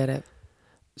 Yeah, you get it.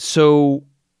 So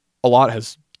a lot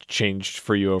has changed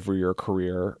for you over your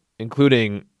career,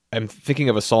 including, I'm thinking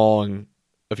of a song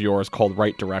of yours called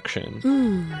Right Direction.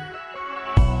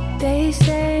 They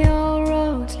say all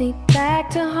roads lead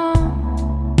back to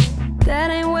home. That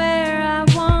ain't where I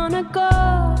wanna go,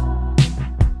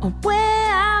 or where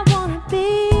I wanna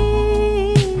be.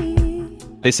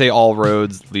 They say all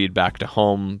roads lead back to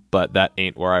home, but that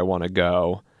ain't where I want to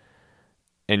go.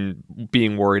 And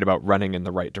being worried about running in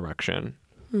the right direction.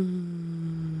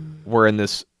 We're in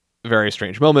this very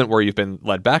strange moment where you've been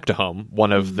led back to home,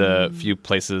 one of the few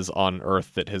places on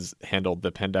Earth that has handled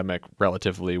the pandemic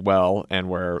relatively well and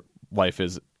where life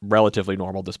is relatively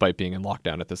normal despite being in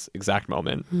lockdown at this exact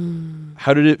moment.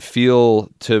 How did it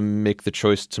feel to make the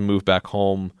choice to move back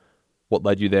home? What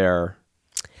led you there?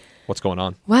 What's going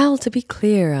on? Well, to be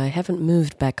clear, I haven't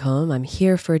moved back home. I'm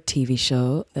here for a TV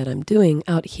show that I'm doing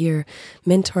out here,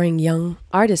 mentoring young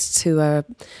artists who are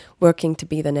working to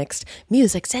be the next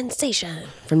music sensation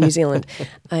from New Zealand.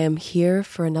 I am here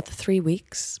for another 3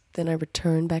 weeks. Then I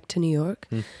return back to New York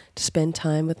to spend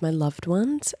time with my loved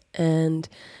ones and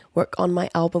work on my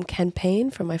album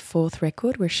campaign for my 4th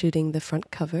record. We're shooting the front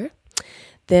cover.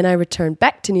 Then I return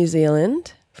back to New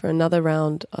Zealand for another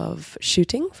round of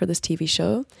shooting for this TV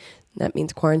show. That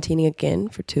means quarantining again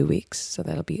for 2 weeks. So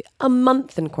that'll be a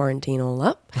month in quarantine all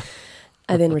up.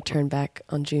 I then return back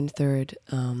on June 3rd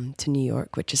to New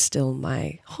York, which is still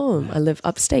my home. I live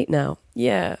upstate now.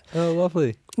 Yeah. Oh,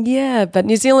 lovely. Yeah, but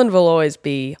New Zealand will always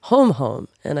be home.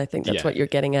 And I think that's what you're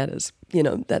getting at is,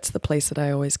 that's the place that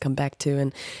I always come back to.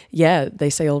 And yeah, they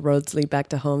say all roads lead back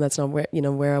to home. That's not where,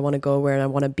 where I want to go, where I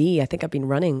want to be. I think I've been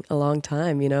running a long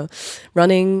time,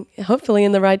 running hopefully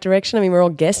in the right direction. I mean, we're all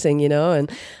guessing,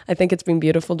 and I think it's been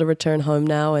beautiful to return home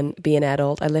now and be an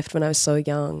adult. I left when I was so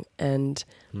young, and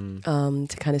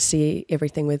to kind of see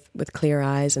everything with clear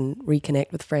eyes and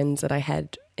reconnect with friends that I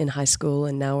had in high school.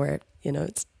 And now we're,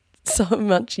 it's so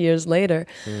much years later.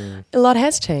 A lot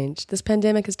has changed. This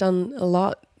pandemic has done a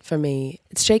lot for me.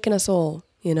 It's shaken us all,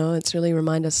 it's really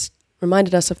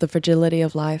reminded us of the fragility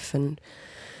of life. And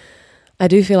I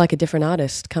do feel like a different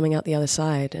artist coming out the other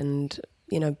side, and,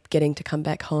 getting to come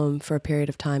back home for a period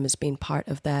of time has been part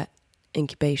of that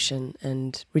incubation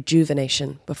and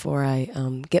rejuvenation before I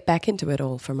get back into it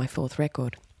all for my 4th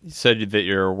record. You said that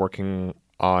you're working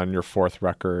on your 4th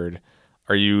record.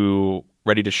 Are you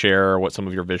ready to share what some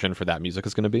of your vision for that music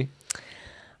is going to be?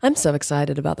 I'm so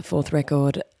excited about the 4th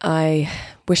record. I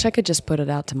wish I could just put it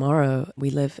out tomorrow.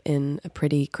 We live in a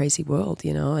pretty crazy world,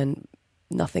 and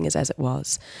nothing is as it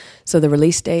was. So the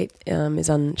release date is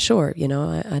unsure,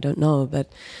 I don't know.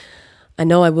 But I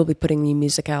know I will be putting new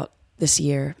music out this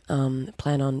year.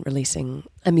 Plan on releasing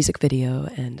a music video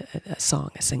and a song,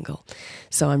 a single.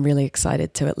 So I'm really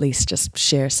excited to at least just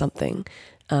share something.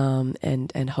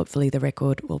 And hopefully the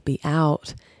record will be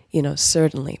out,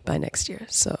 certainly by next year.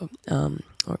 So,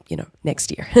 or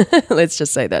next year. Let's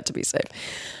just say that to be safe.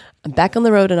 I'm back on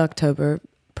the road in October,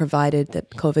 provided that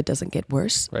COVID doesn't get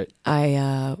worse. Right.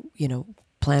 I,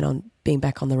 plan on being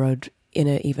back on the road in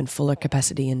an even fuller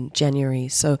capacity in January.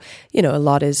 So, a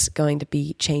lot is going to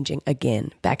be changing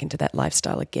again, back into that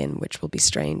lifestyle again, which will be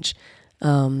strange.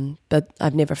 But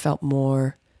I've never felt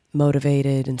more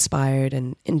motivated, inspired,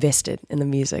 and invested in the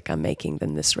music I'm making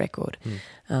than this record.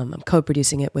 I'm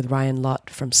co-producing it with Ryan Lott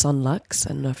from Sunlux.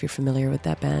 I don't know if you're familiar with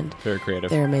that band. Very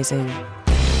creative. They're amazing.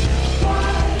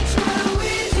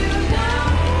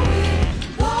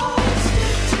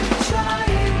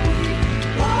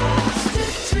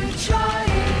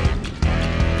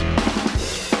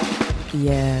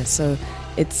 Yeah, so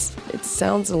it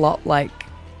sounds a lot like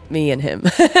me and him.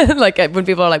 Like when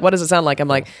people are like, what does it sound like? I'm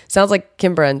like, sounds like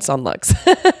Kimbra and Sunlux.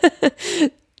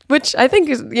 Which I think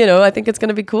is, I think it's going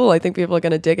to be cool. I think people are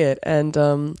going to dig it.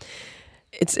 And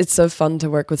it's so fun to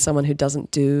work with someone who doesn't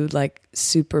do like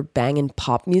super banging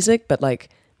pop music, but like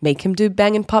make him do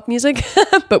banging pop music,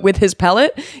 but with his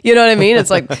palette. You know what I mean?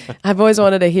 It's like, I've always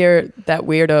wanted to hear that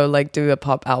weirdo like do a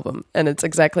pop album. And it's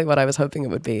exactly what I was hoping it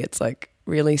would be. It's like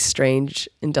really strange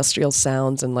industrial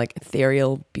sounds and like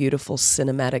ethereal, beautiful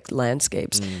cinematic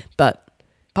landscapes, but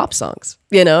pop songs,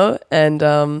 and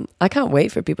I can't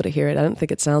wait for people to hear it. I don't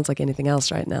think it sounds like anything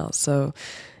else right now. So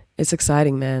it's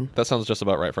exciting, man. That sounds just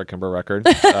about right for a Kimbra record.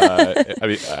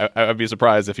 I'd be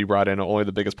surprised if you brought in only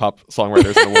the biggest pop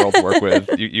songwriters in the world to work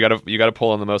with. You gotta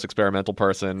pull in the most experimental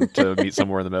person to meet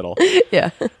somewhere in the middle. Yeah.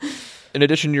 In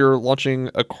addition, you're launching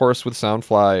a course with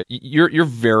Soundfly. You're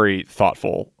very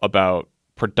thoughtful about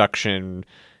production,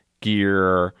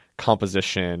 gear,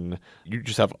 composition. You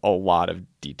just have a lot of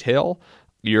detail.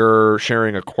 You're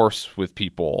sharing a course with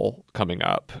people coming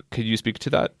up. Could you speak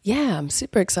to that? Yeah, I'm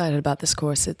super excited about this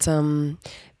course. It's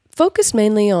focused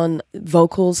mainly on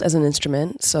vocals as an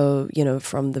instrument. So,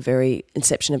 from the very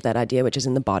inception of that idea, which is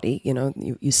in the body,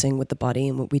 you sing with the body,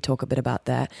 and we talk a bit about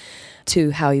that,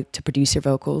 to how to produce your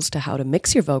vocals, to how to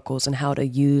mix your vocals, and how to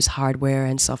use hardware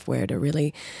and software to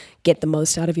really get the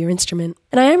most out of your instrument.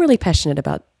 And I am really passionate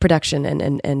about production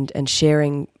and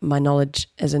sharing my knowledge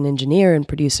as an engineer and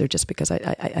producer, just because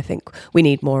I think we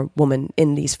need more women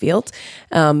in these fields,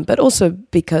 but also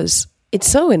because it's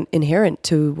so inherent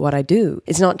to what I do.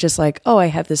 It's not just like, I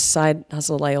have this side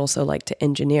hustle I also like to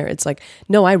engineer. It's like,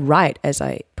 no, I write as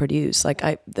I produce. Like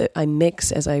I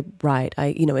mix as I write.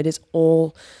 It is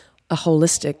all a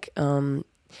holistic.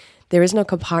 There is no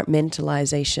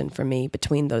compartmentalization for me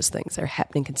between those things. They're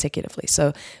happening consecutively.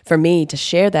 So for me to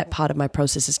share that part of my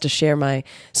process is to share my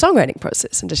songwriting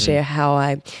process and to share how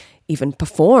I even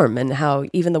perform, and how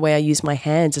even the way I use my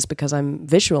hands is because I'm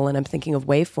visual and I'm thinking of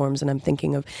waveforms and I'm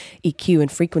thinking of EQ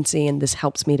and frequency, and this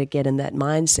helps me to get in that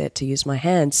mindset to use my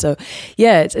hands. So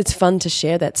yeah, it's fun to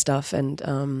share that stuff, and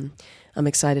I'm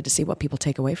excited to see what people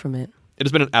take away from it. It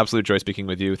has been an absolute joy speaking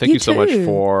with you. Thank you so much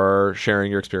for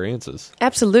sharing your experiences.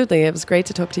 Absolutely. It was great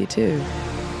to talk to you too.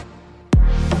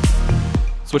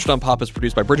 Switched on Pop is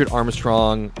produced by Bridget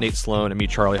Armstrong, Nate Sloan, and me,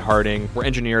 Charlie Harding. We're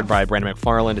engineered by Brandon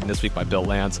McFarland and this week by Bill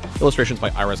Lance. Illustrations by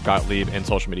Iris Gottlieb and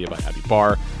social media by Abby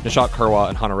Barr. Nishat Kurwa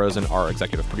and Hannah Rosen are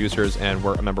executive producers, and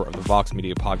we're a member of the Vox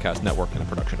Media Podcast Network and a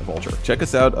production of Vulture. Check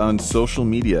us out on social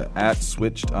media at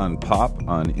Switched on Pop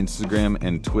on Instagram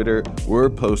and Twitter. We're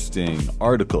posting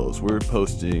articles, we're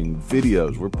posting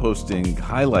videos, we're posting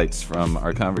highlights from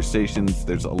our conversations.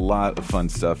 There's a lot of fun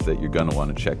stuff that you're going to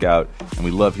want to check out, and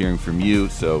we love hearing from you.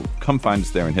 So come find us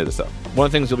there and hit us up. One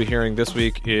of the things you'll be hearing this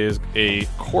week is a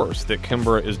course that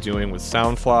Kimbra is doing with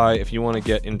Soundfly. If you want to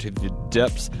get into the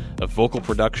depths of vocal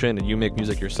production and you make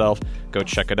music yourself, go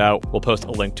check it out. We'll post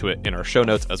a link to it in our show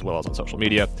notes as well as on social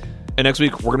media. And next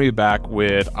week, we're going to be back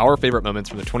with our favorite moments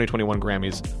from the 2021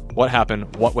 Grammys. What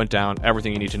happened, what went down,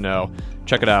 everything you need to know.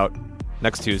 Check it out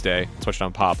next Tuesday. Switched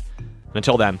on Pop. And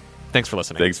until then, thanks for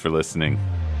listening. Thanks for listening.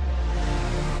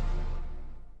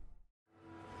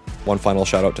 One final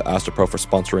shout out to Astapro for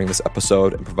sponsoring this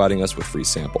episode and providing us with free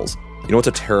samples. You know what's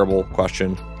a terrible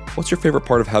question? What's your favorite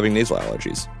part of having nasal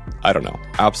allergies? I don't know.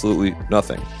 Absolutely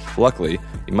nothing. Luckily,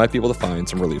 you might be able to find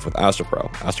some relief with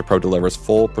Astapro. Astapro delivers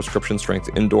full prescription strength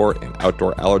indoor and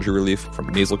outdoor allergy relief from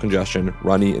nasal congestion,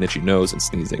 runny and itchy nose, and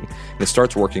sneezing. And it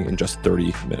starts working in just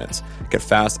 30 minutes. Get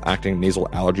fast acting nasal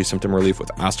allergy symptom relief with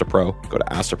Astapro. Go to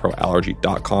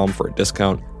astaproallergy.com for a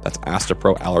discount. That's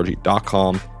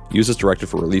astaproallergy.com. Use as directed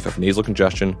for relief of nasal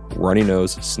congestion, runny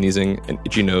nose, sneezing, and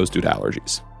itchy nose due to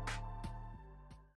allergies.